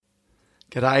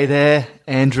G'day there,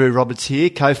 Andrew Roberts here,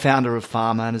 co-founder of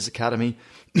Farm Owners Academy.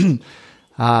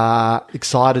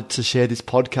 Excited to share this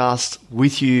podcast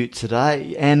with you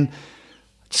today, and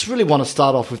just really want to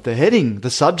start off with the heading, the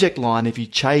subject line: if you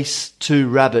chase two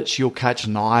rabbits, you'll catch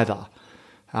neither.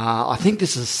 I think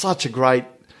this is such a great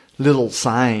little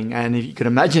saying, and if you can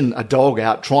imagine a dog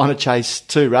out trying to chase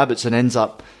two rabbits and ends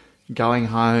up going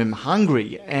home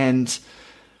hungry. And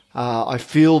I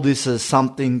feel this is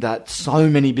something that so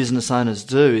many business owners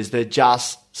do, is they're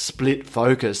just split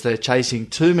focus. They're chasing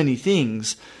too many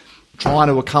things, trying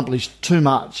to accomplish too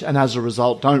much, and as a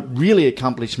result don't really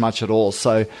accomplish much at all.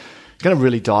 So I'm going to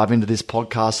really dive into this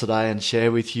podcast today and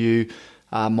share with you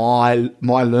my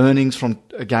learnings from,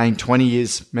 again, 20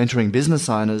 years mentoring business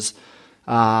owners,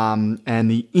 and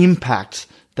the impact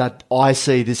that I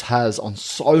see this has on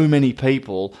so many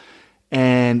people,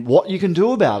 and what you can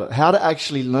do about it, how to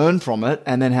actually learn from it,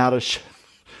 and then how to,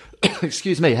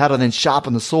 how to then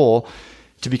sharpen the saw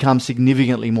to become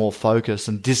significantly more focused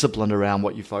and disciplined around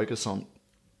what you focus on.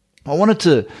 I wanted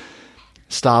to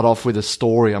start off with a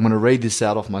story. I'm going to read this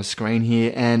out off my screen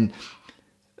here, and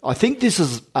I think this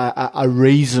is a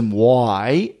reason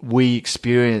why we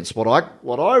experience what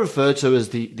I refer to as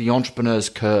the entrepreneur's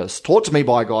curse, taught to me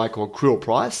by a guy called Krill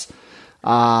Price.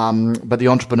 But the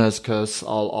entrepreneur's curse,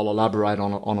 I'll elaborate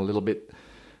on a little bit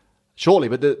shortly.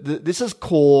 But this is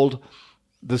called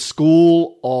the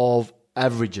School of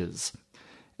Averages.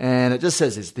 And it just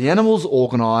says this: the animals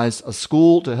organized a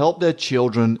school to help their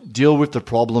children deal with the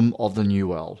problem of the new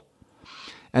world,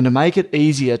 and to make it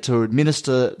easier to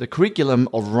administer the curriculum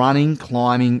of running,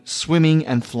 climbing, swimming,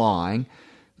 and flying.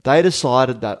 They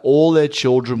decided that all their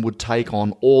children would take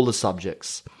on all the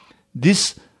subjects.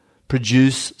 This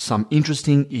produce some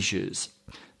interesting issues.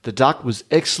 The duck was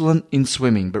excellent in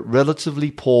swimming, but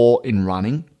relatively poor in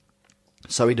running,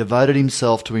 so he devoted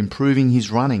himself to improving his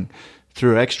running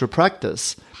through extra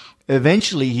practice.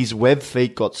 Eventually, his web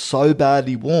feet got so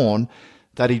badly worn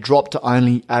that he dropped to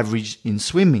only average in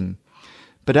swimming.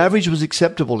 But average was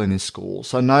acceptable in his school,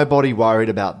 so nobody worried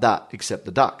about that except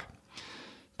the duck.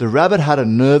 The rabbit had a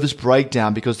nervous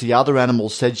breakdown because the other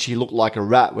animals said she looked like a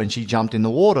rat when she jumped in the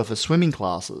water for swimming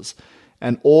classes,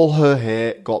 and all her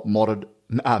hair got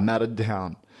matted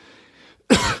down.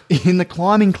 In the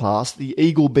climbing class, the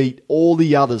eagle beat all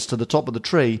the others to the top of the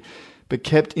tree, but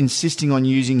kept insisting on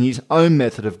using his own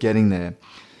method of getting there.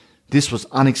 This was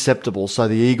unacceptable, so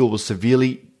the eagle was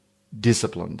severely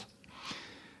disciplined.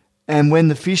 And when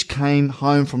the fish came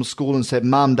home from school and said,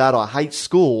 "Mum, Dad, I hate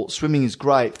school. Swimming is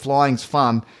great. Flying's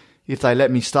fun if they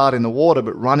let me start in the water,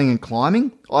 but running and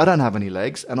climbing, I don't have any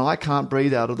legs and I can't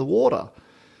breathe out of the water."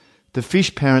 The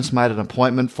fish parents made an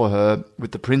appointment for her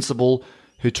with the principal,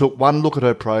 who took one look at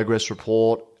her progress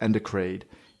report and decreed,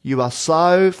 "You are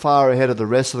so far ahead of the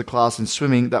rest of the class in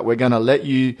swimming that we're going to let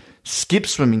you skip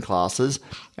swimming classes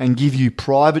and give you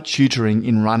private tutoring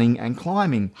in running and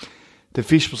climbing." The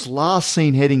fish was last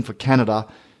seen heading for Canada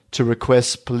to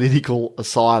request political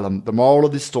asylum. The moral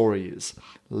of this story is,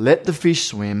 let the fish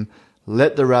swim,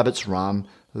 let the rabbits run,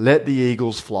 let the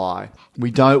eagles fly.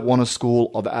 We don't want a school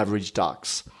of average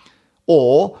ducks.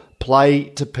 Or play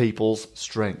to people's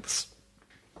strengths.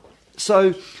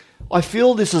 So I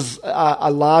feel this is a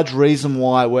large reason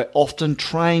why we're often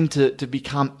trained to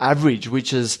become average,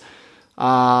 which is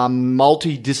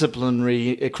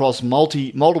multidisciplinary across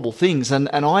multiple things. And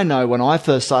I know when I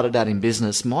first started out in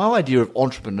business, my idea of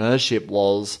entrepreneurship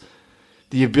was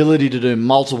the ability to do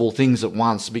multiple things at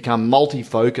once, to become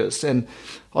multi-focused. And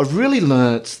I've really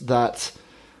learnt that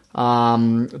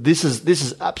this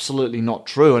is absolutely not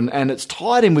true. And it's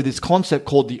tied in with this concept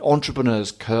called the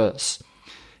entrepreneur's curse.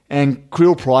 And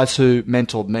Krill Price, who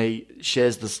mentored me,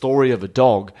 shares the story of a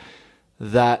dog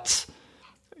that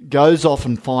goes off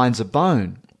and finds a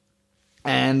bone.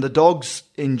 And the dog's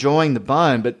enjoying the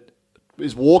bone, but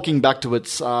is walking back to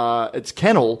its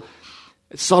kennel.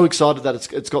 It's so excited that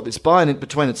it's got this bone in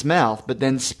between its mouth, but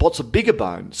then spots a bigger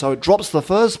bone. So it drops the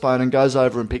first bone and goes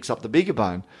over and picks up the bigger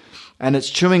bone. And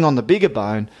it's chewing on the bigger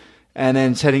bone, and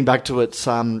then it's heading back to its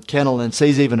kennel and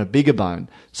sees even a bigger bone.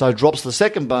 So it drops the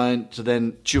second bone to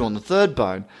then chew on the third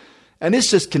bone. And this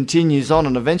just continues on,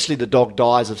 and eventually the dog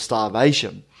dies of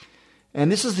starvation. And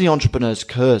this is the entrepreneur's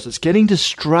curse. It's getting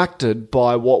distracted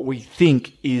by what we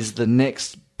think is the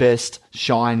next best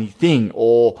shiny thing.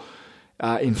 Or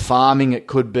in farming, it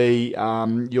could be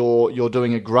you're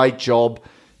doing a great job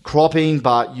cropping,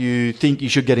 but you think you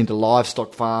should get into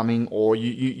livestock farming, or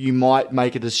you might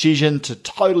make a decision to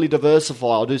totally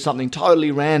diversify or do something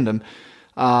totally random,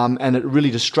 and it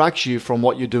really distracts you from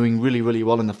what you're doing really, really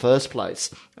well in the first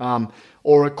place.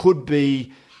 Or it could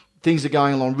be things are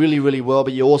going along really, really well,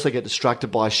 but you also get distracted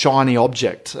by a shiny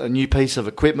object, a new piece of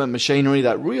equipment, machinery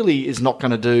that really is not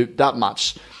going to do that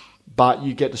much, but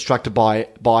you get distracted by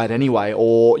it anyway.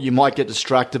 Or you might get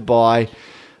distracted by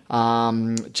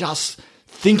just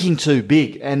thinking too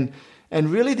big. And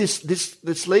really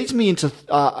this leads me into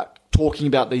talking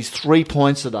about these 3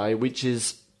 points today, which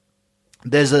is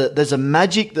there's a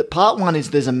magic. That part one is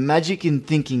there's a magic in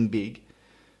thinking big,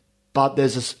 but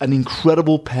there's an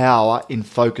incredible power in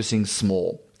focusing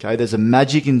small. Okay, there's a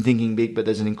magic in thinking big, but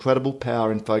there's an incredible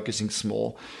power in focusing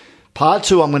small. Part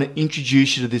two, I'm going to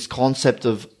introduce you to this concept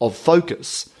of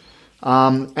focus.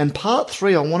 And part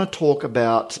three, I want to talk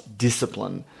about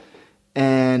discipline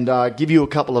and give you a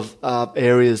couple of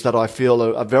areas that I feel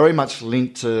are very much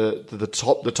linked to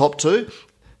the top two,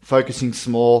 focusing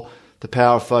small, the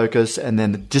power of focus, and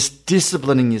then just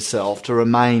disciplining yourself to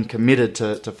remain committed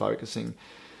to focusing.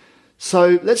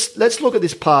 So let's look at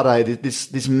this part A,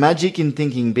 this magic in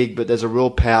thinking big, but there's a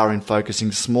real power in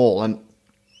focusing small. And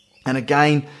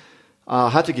again, I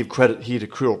have to give credit here to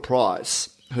Krill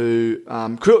Price, who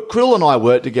Krill and I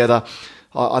work together.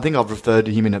 I think I've referred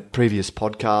to him in a previous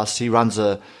podcast. He runs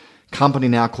a company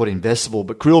now called Investable,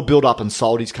 but Krill built up and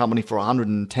sold his company for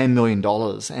 $110 million.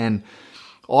 And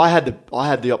I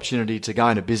had the opportunity to go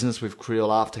into business with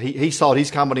Krill after he sold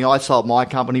his company. I sold my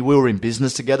company. We were in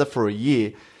business together for a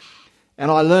year. And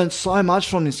I learned so much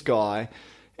from this guy.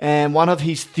 And one of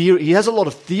his he has a lot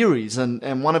of theories,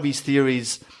 and one of his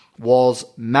theories was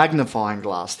magnifying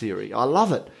glass theory. I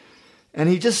love it. And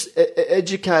he just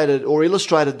educated or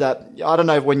illustrated that, I don't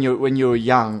know, when you were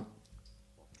young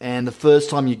and the first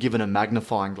time you're given a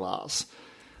magnifying glass.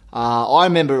 I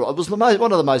remember it was one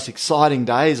of the most exciting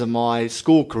days of my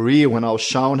school career when I was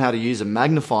shown how to use a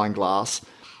magnifying glass,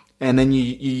 and then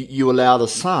you allow the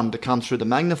sun to come through the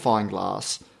magnifying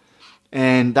glass,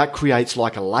 and that creates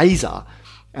like a laser,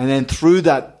 and then through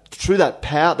that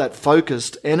power, that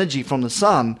focused energy from the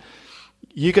sun,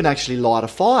 you can actually light a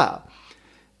fire,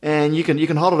 and you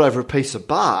can hold it over a piece of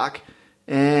bark,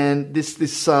 and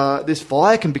this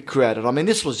fire can be created. I mean,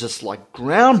 this was just like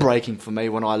groundbreaking for me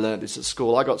when I learned this at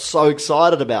school. I got so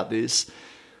excited about this.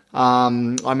 I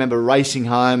remember racing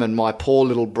home, and my poor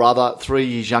little brother, 3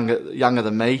 years younger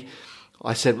than me,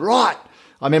 I said, right.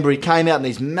 I remember he came out in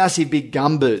these massive big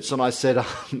gumboots, and I said,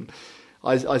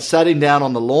 I sat him down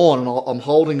on the lawn, and I'm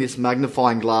holding this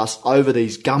magnifying glass over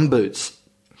these gumboots.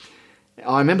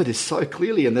 I remember this so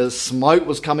clearly, and the smoke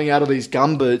was coming out of these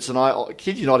gumboots, and I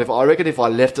kid you not, I reckon if I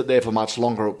left it there for much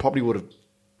longer, it probably would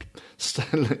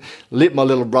have lit my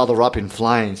little brother up in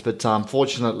flames. But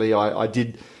fortunately, I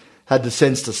had the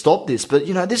sense to stop this. But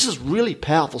this is really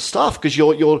powerful stuff, because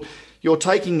you're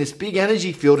taking this big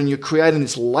energy field and you're creating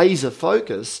this laser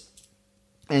focus,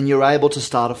 and you're able to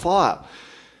start a fire.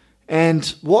 And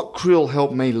what Krill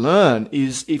helped me learn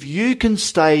is if you can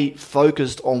stay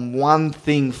focused on one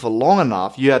thing for long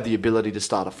enough, you have the ability to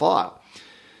start a fire.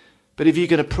 But if you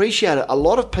can appreciate it, a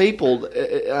lot of people,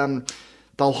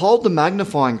 they'll hold the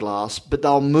magnifying glass, but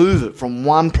they'll move it from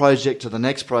one project to the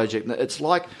next project. It's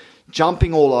like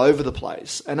jumping all over the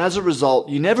place. And as a result,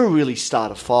 you never really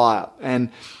start a fire. And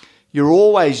you're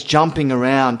always jumping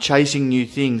around, chasing new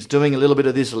things, doing a little bit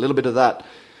of this, a little bit of that.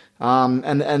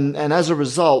 And as a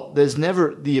result, there's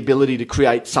never the ability to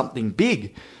create something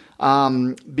big,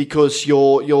 because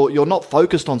you're not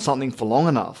focused on something for long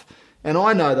enough. And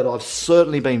I know that I've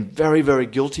certainly been very, very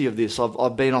guilty of this.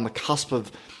 I've been on the cusp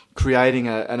of creating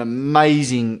an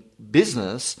amazing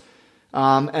business,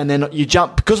 and then you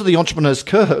jump because of the entrepreneur's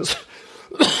curse.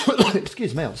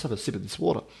 Excuse me, I'll just have a sip of this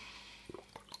water.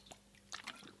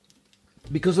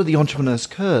 Because of the entrepreneur's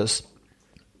curse,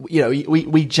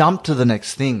 we jump to the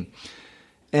next thing.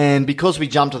 And because we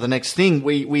jump to the next thing,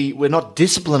 we're not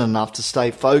disciplined enough to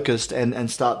stay focused and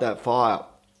start that fire.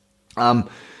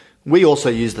 We also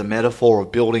use the metaphor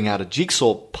of building out a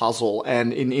jigsaw puzzle.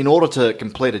 And in order to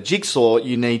complete a jigsaw,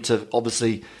 you need to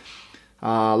obviously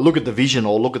look at the vision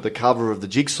or look at the cover of the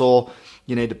jigsaw.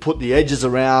 You need to put the edges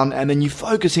around, and then you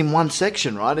focus in one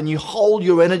section, right? And you hold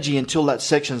your energy until that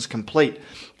section's complete,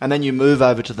 and then you move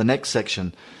over to the next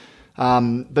section.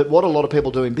 But what a lot of people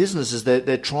do in business is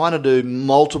they're trying to do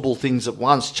multiple things at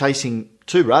once, chasing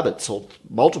two rabbits or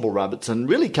multiple rabbits and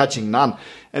really catching none,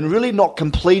 and really not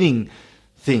completing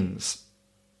things.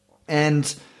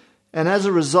 And as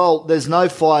a result, there's no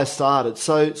fire started.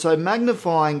 So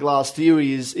magnifying glass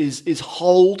theory is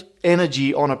hold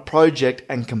energy on a project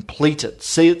and complete it.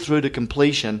 See it through to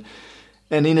completion.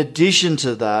 And in addition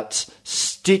to that,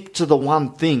 stick to the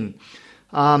one thing.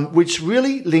 Which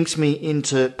really links me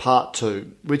into part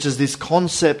two, which is this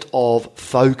concept of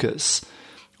focus.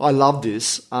 I love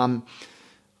this.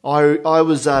 I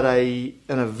was at an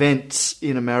event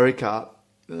in America,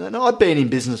 and I'd been in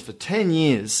business for 10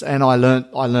 years, and I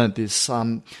learnt this.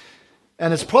 And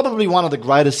it's probably one of the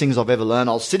greatest things I've ever learned.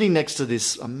 I was sitting next to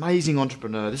this amazing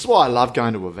entrepreneur. This is why I love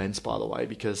going to events, by the way,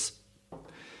 because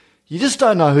you just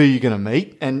don't know who you're going to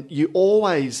meet, and you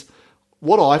always.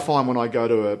 What I find when I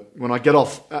get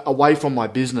off away from my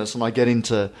business and I get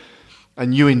into a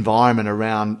new environment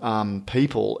around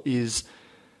people is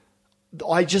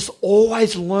I just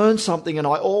always learn something, and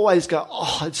I always go,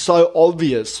 oh, it's so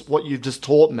obvious what you've just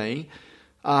taught me,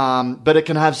 but it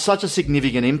can have such a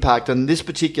significant impact. And this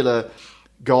particular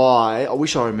guy, I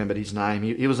wish I remembered his name.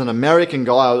 He was an American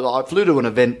guy. I flew to an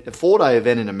event, a 4-day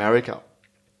event in America,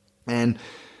 and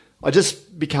I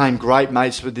just became great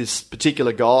mates with this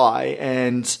particular guy,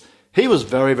 and he was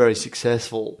very, very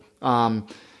successful. And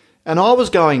I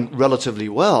was going relatively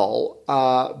well,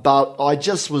 but I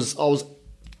was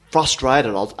frustrated.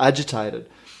 I was agitated.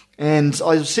 And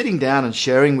I was sitting down and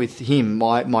sharing with him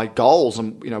my goals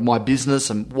and, my business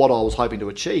and what I was hoping to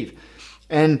achieve.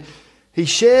 And he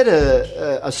shared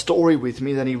a story with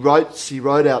me. Then he wrote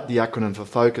out the acronym for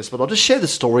FOCUS, but I'll just share the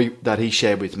story that he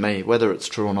shared with me. Whether it's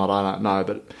true or not, I don't know,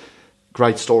 but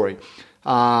great story.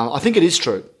 I think it is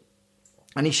true.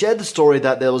 And he shared the story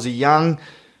that there was a young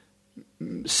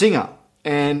singer,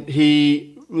 and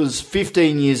he was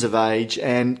 15 years of age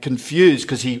and confused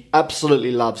because he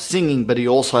absolutely loved singing, but he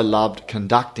also loved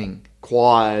conducting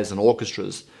choirs and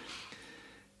orchestras.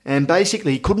 And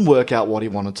basically, he couldn't work out what he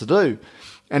wanted to do.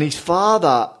 And his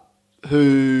father,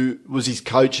 who was his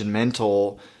coach and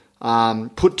mentor,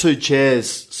 put 2 chairs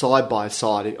side by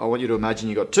side. I want you to imagine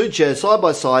you got 2 chairs side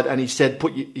by side, and he said,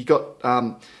 he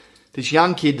got this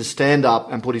young kid to stand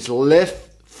up and put his left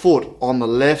foot on the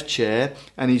left chair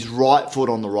and his right foot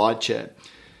on the right chair.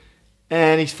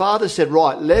 And his father said,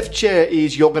 right, left chair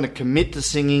is you're going to commit to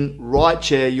singing, right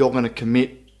chair you're going to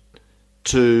commit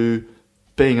to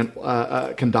being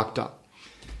a conductor.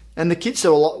 And the kid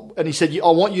said, and he said, I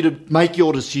want you to make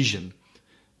your decision.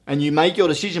 And you make your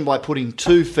decision by putting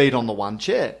 2 feet on the one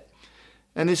chair.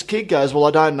 And this kid goes, well,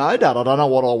 I don't know, Dad. I don't know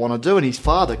what I want to do. And his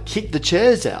father kicked the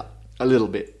chairs out a little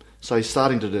bit. So he's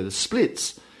starting to do the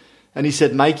splits. And he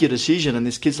said, make your decision. And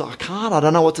this kid's like, I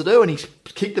don't know what to do. And he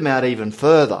kicked them out even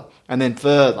further, and then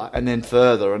further, and then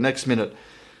further. And next minute,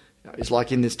 he's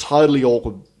like in this totally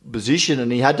awkward position,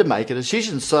 and he had to make a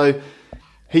decision. So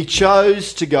he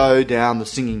chose to go down the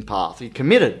singing path. He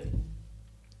committed.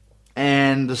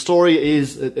 And the story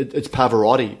is, it's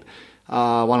Pavarotti,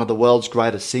 one of the world's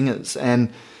greatest singers.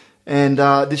 And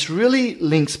this really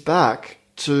links back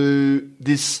to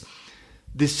this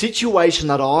situation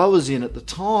that I was in at the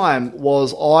time.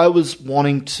 Was I was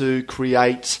wanting to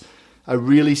create a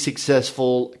really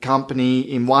successful company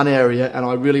in one area, and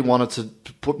I really wanted to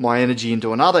put my energy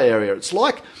into another area. It's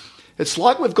like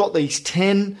we've got these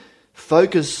 10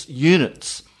 focus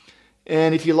units.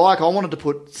 And if you like, I wanted to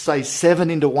put, say, 7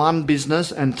 into one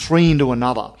business and 3 into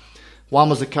another. One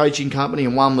was a coaching company,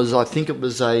 and one was, I think it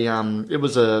was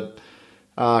a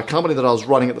company that I was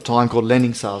running at the time called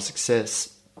Lending Sales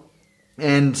Success.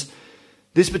 And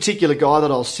this particular guy that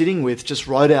I was sitting with just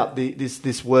wrote out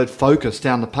this word focus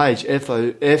down the page,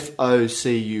 F-O-C-U-S.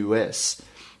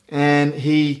 And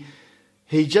he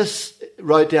just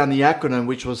wrote down the acronym,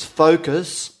 which was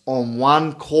focus on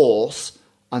one course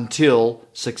until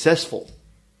successful.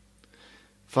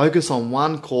 Focus on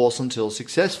one course until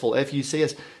successful,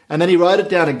 F-U-C-S. And then he wrote it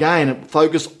down again,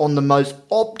 focus on the most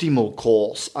optimal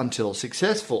course until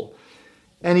successful.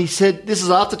 And he said, this is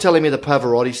after telling me the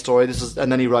Pavarotti story,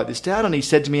 and then he wrote this down, and he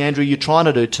said to me, Andrew, you're trying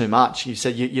to do too much. He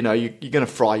said, you're going to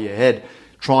fry your head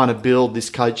trying to build this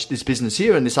business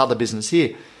here and this other business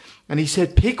here. And he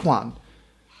said, pick one.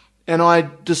 And I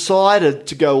decided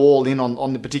to go all in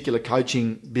on the particular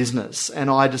coaching business, and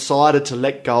I decided to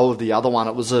let go of the other one.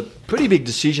 It was a pretty big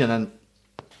decision, and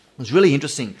it was really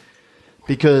interesting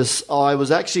because I was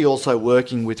actually also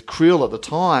working with Creel at the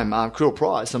time, Creel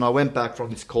Price, and I went back from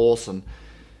his course and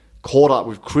caught up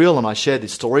with Creel, and I shared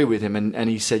this story with him, and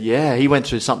he said, yeah, he went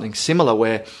through something similar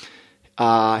where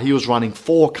he was running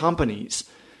 4 companies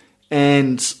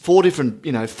and 4 different,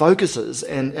 focuses,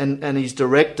 and his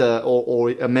director or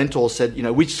a mentor said,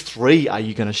 which 3 are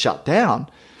you going to shut down?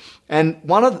 And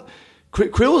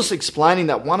Creel was explaining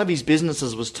that one of his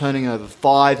businesses was turning over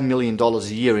 $5 million a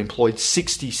year, employed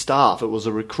 60 staff. It was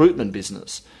a recruitment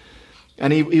business.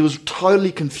 And he was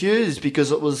totally confused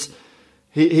because it was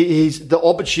the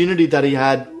opportunity that he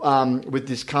had with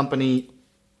this company.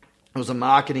 It was a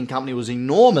marketing company, was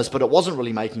enormous, but it wasn't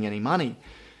really making any money.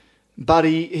 But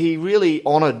he really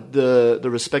honoured the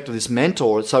respect of this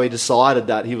mentor, so he decided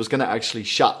that he was going to actually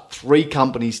shut 3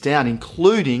 companies down,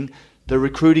 including the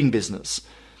recruiting business.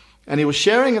 And he was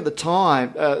sharing at the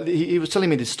time, he was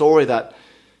telling me this story that,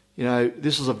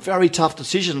 this was a very tough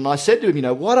decision. And I said to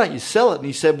him, why don't you sell it? And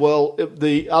he said, well,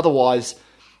 otherwise,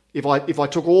 if I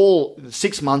took all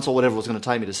 6 months or whatever it was going to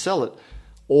take me to sell it,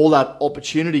 all that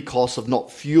opportunity cost of not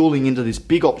fueling into this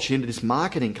big opportunity, this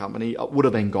marketing company, would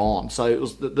have been gone. So it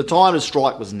was the time to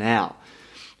strike was now.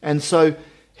 And so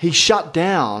he shut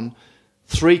down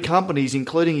 3 companies,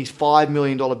 including his $5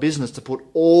 million business, to put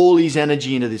all his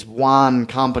energy into this one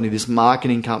company, this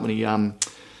marketing company.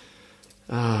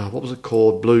 What was it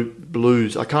called?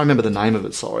 Blues. I can't remember the name of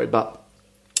it, sorry. But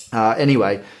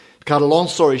anyway, to cut a long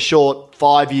story short,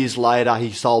 5 years later,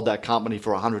 he sold that company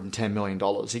for $110 million.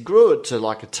 He grew it to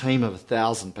like a team of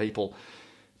 1,000 people,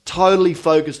 totally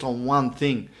focused on one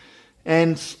thing.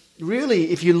 And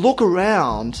really, if you look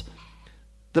around,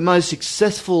 the most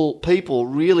successful people,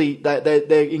 really,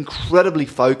 they're incredibly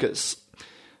focused.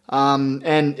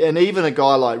 And even a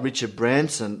guy like Richard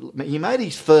Branson, he made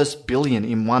his first billion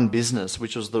in one business,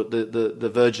 which was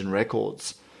the Virgin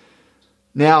Records.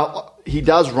 Now, he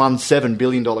does run $7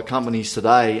 billion companies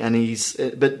today, and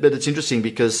but it's interesting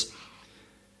because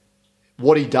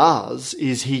what he does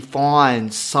is he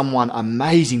finds someone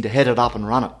amazing to head it up and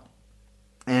run it.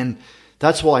 And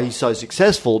that's why he's so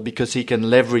successful, because he can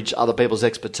leverage other people's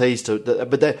expertise. But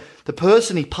the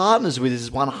person he partners with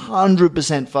is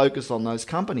 100% focused on those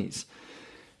companies.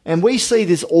 And we see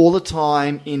this all the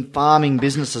time in farming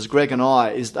businesses, Greg and I,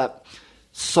 is that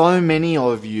so many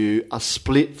of you are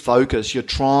split focus. You're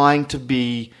trying to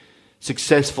be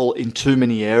successful in too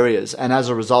many areas, and as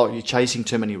a result, you're chasing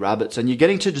too many rabbits, and you're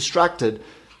getting too distracted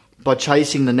by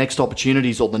chasing the next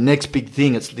opportunities or the next big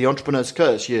thing. It's the entrepreneur's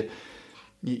curse.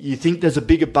 You think there's a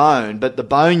bigger bone, but the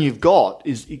bone you've got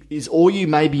is all you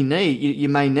may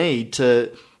need to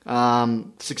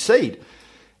succeed.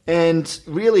 And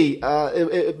really,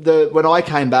 when I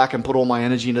came back and put all my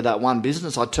energy into that one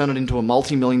business, I turned it into a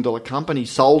multi-million-dollar company,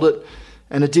 sold it,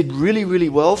 and it did really, really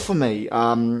well for me.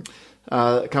 A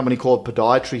company called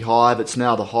Podiatry Hive. It's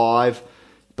now the Hive,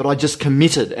 but I just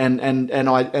committed, and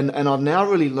I've now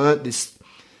really learnt this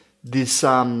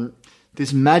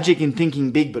magic in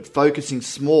thinking big but focusing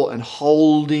small and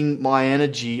holding my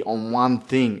energy on one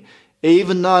thing,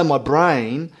 even though my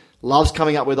brain loves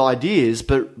coming up with ideas,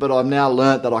 but I've now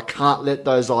learnt that I can't let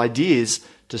those ideas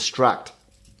distract.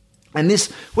 And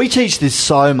we teach this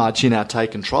so much in our Take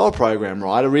Control program,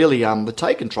 right? Really, the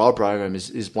Take Control program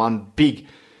is one big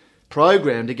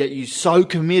program to get you so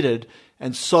committed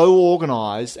and so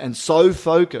organised and so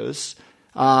focused,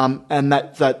 and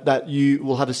that you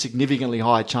will have a significantly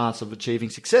higher chance of achieving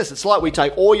success. It's like we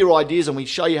take all your ideas and we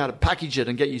show you how to package it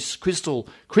and get you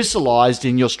crystallized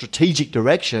in your strategic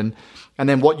direction, and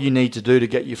then what you need to do to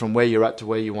get you from where you're at to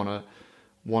where you want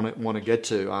to get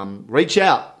to. Reach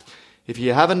out. If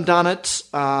you haven't done it,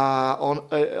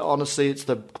 honestly, it's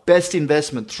the best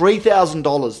investment.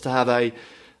 $3,000 to have a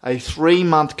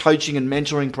 3-month coaching and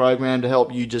mentoring program to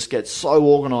help you just get so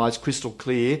organised, crystal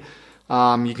clear.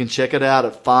 You can check it out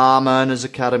at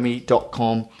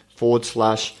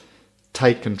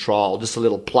farmownersacademy.com/take control. Just a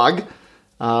little plug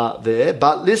there.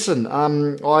 But listen,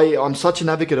 I'm such an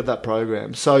advocate of that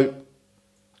program. So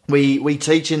we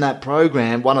teach in that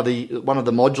program, one of the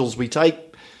modules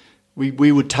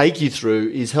we would take you through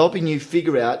is helping you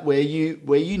figure out where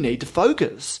you need to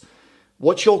focus.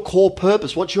 What's your core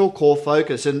purpose? What's your core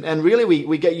focus? And really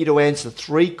we get you to answer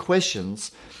 3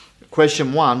 questions.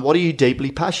 Question 1, what are you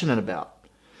deeply passionate about?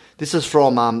 This is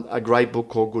from a great book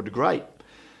called Good to Great.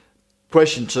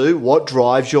 Question 2, what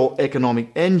drives your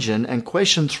economic engine? And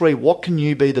question 3, what can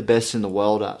you be the best in the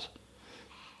world at?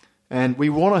 And we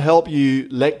want to help you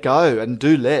let go and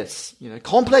do less.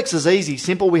 Complex is easy,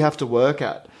 simple we have to work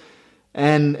at.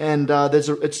 And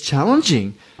it's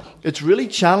challenging. It's really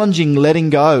challenging letting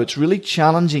go. It's really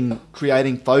challenging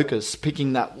creating focus,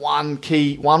 picking that one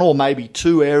or maybe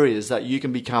 2 areas that you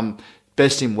can become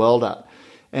best in world at.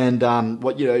 And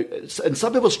and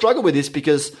some people struggle with this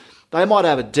because they might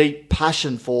have a deep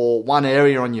passion for one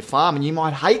area on your farm and you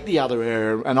might hate the other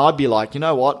area. And I'd be like, you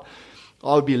know what?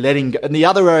 I would be letting go. And the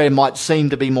other area might seem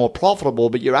to be more profitable,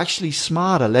 but you're actually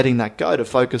smarter letting that go to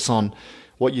focus on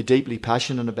what you're deeply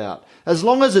passionate about. As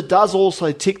long as it does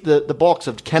also tick the box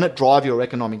of can it drive your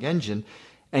economic engine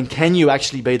and can you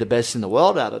actually be the best in the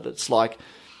world at it? It's like,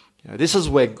 this is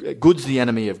where good's the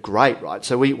enemy of great, right?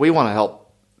 So we want to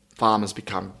help farmers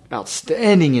become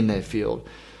outstanding in their field.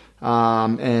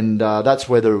 And that's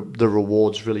where the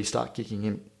rewards really start kicking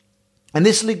in. And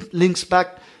this links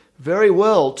back very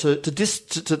well to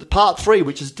part 3,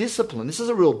 which is discipline. This is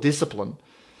a real discipline.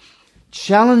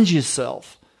 Challenge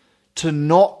yourself to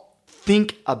not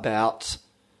think about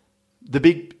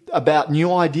about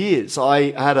new ideas.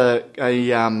 I had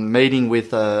a meeting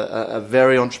with a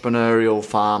very entrepreneurial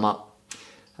farmer.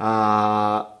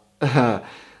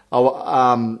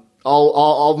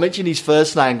 I'll mention his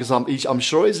first name because I'm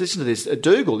sure he's listening to this.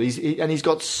 Dougal. He's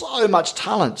got so much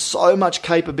talent, so much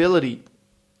capability,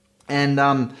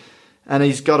 and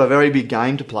he's got a very big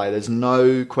game to play. There's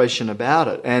no question about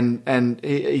it. And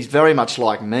he's very much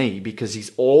like me because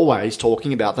he's always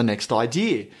talking about the next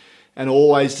idea, and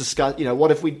always discuss.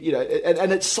 What if we?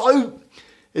 And it's so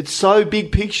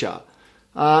big picture.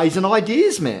 He's an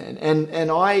ideas man,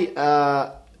 and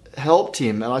I helped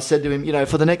him, and I said to him,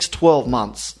 for the next 12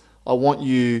 months. I want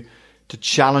you to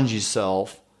challenge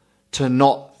yourself to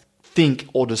not think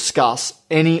or discuss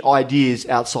any ideas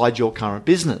outside your current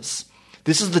business.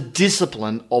 This is the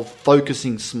discipline of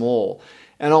focusing small.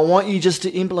 And I want you just to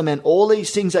implement all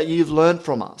these things that you've learned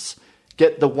from us.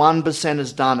 Get the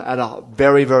 1%ers done at a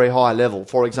very, very high level.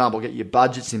 For example, get your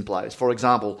budgets in place. For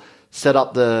example, set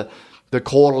up the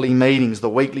quarterly meetings, the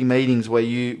weekly meetings where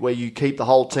you keep the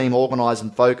whole team organized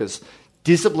and focused.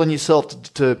 Discipline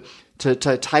yourself to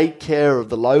take care of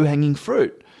the low-hanging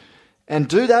fruit, and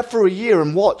do that for a year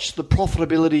and watch the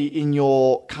profitability in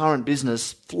your current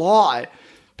business fly.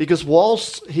 Because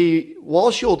whilst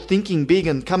you're thinking big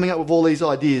and coming up with all these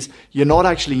ideas, you're not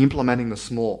actually implementing the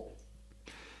small.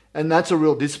 And that's a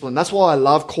real discipline. That's why I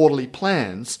love quarterly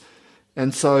plans.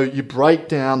 And so you break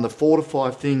down the 4 to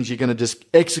 5 things you're going to just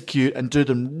execute and do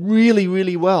them really,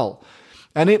 really well.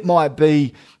 And it might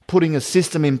be putting a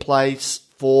system in place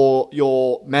for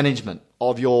your management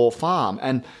of your farm,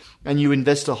 and you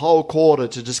invest a whole quarter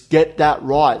to just get that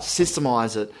right,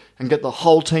 systemize it, and get the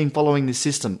whole team following this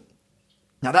system.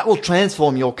 Now that will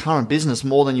transform your current business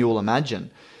more than you will imagine.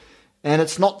 And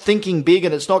it's not thinking big,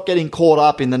 and it's not getting caught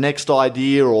up in the next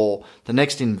idea or the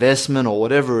next investment or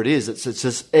whatever it is. It's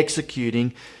just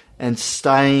executing and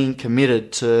staying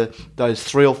committed to those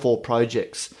 3 or 4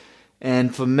 projects.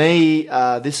 And for me,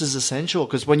 this is essential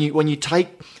because when you take,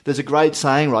 there's a great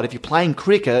saying, right? If you're playing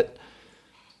cricket,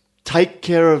 take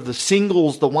care of the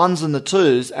singles, the ones and the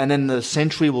twos, and then the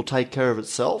century will take care of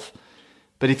itself.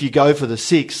 But if you go for the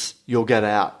 6, you'll get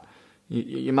out.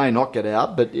 You may not get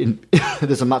out, but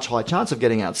there's a much higher chance of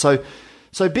getting out. So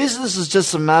business is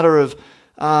just a matter of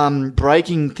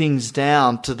breaking things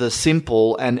down to the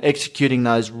simple and executing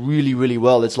those really, really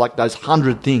well. It's like those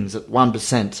 100 things at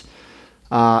 1%.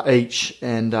 Each,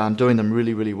 and doing them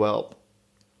really, really well.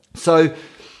 So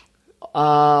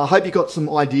I hope you got some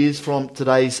ideas from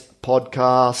today's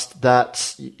podcast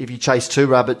that if you chase 2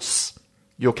 rabbits,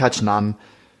 you'll catch none.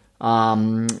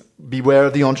 Beware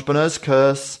of the entrepreneur's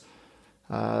curse.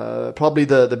 Probably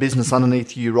the business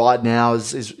underneath you right now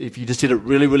is if you just did it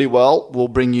really, really well, will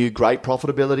bring you great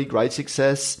profitability, great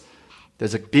success.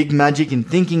 There's a big magic in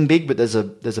thinking big, but there's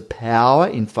a power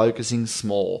in focusing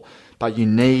small. But you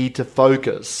need to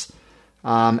focus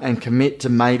and commit to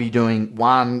maybe doing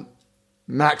 1,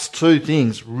 max 2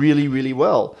 things really, really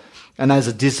well. And as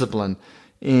a discipline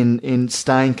in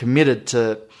staying committed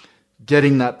to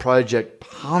getting that project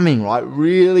humming, right?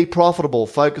 Really profitable.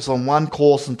 Focus on one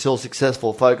course until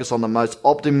successful. Focus on the most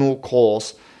optimal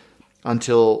course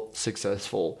until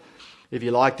successful. If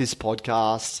you like this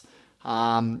podcast,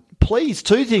 please,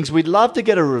 2 things. We'd love to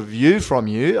get a review from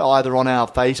you, either on our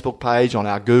Facebook page, on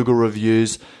our Google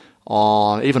reviews,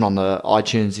 even on the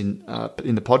iTunes in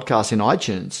the podcast in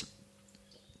iTunes.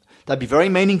 That'd be very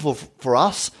meaningful for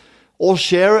us. Or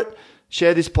share it.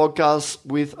 Share this podcast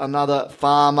with another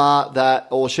farmer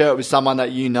or share it with someone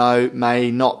that you know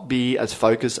may not be as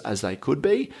focused as they could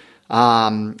be.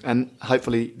 And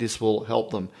hopefully this will help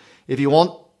them. If you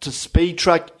want to speed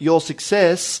track your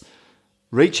success,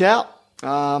 reach out.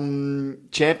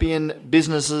 Champion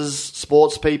businesses,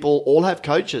 sports people, all have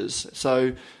coaches.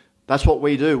 So that's what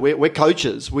we do. We're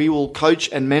coaches. We will coach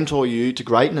and mentor you to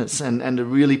greatness and to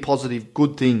really positive,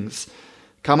 good things.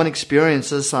 Come and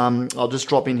experience us. I'll just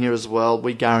drop in here as well.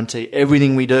 We guarantee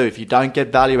everything we do. If you don't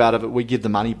get value out of it, we give the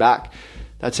money back.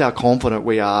 That's how confident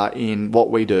we are in what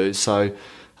we do. So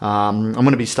I'm going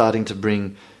to be starting to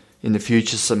bring in the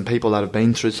future some people that have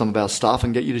been through some of our stuff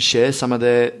and get you to share some of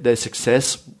their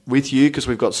success with you, because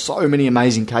we've got so many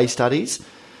amazing case studies.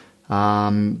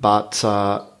 But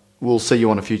we'll see you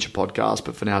on a future podcast.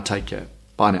 But for now, take care.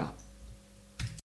 Bye now.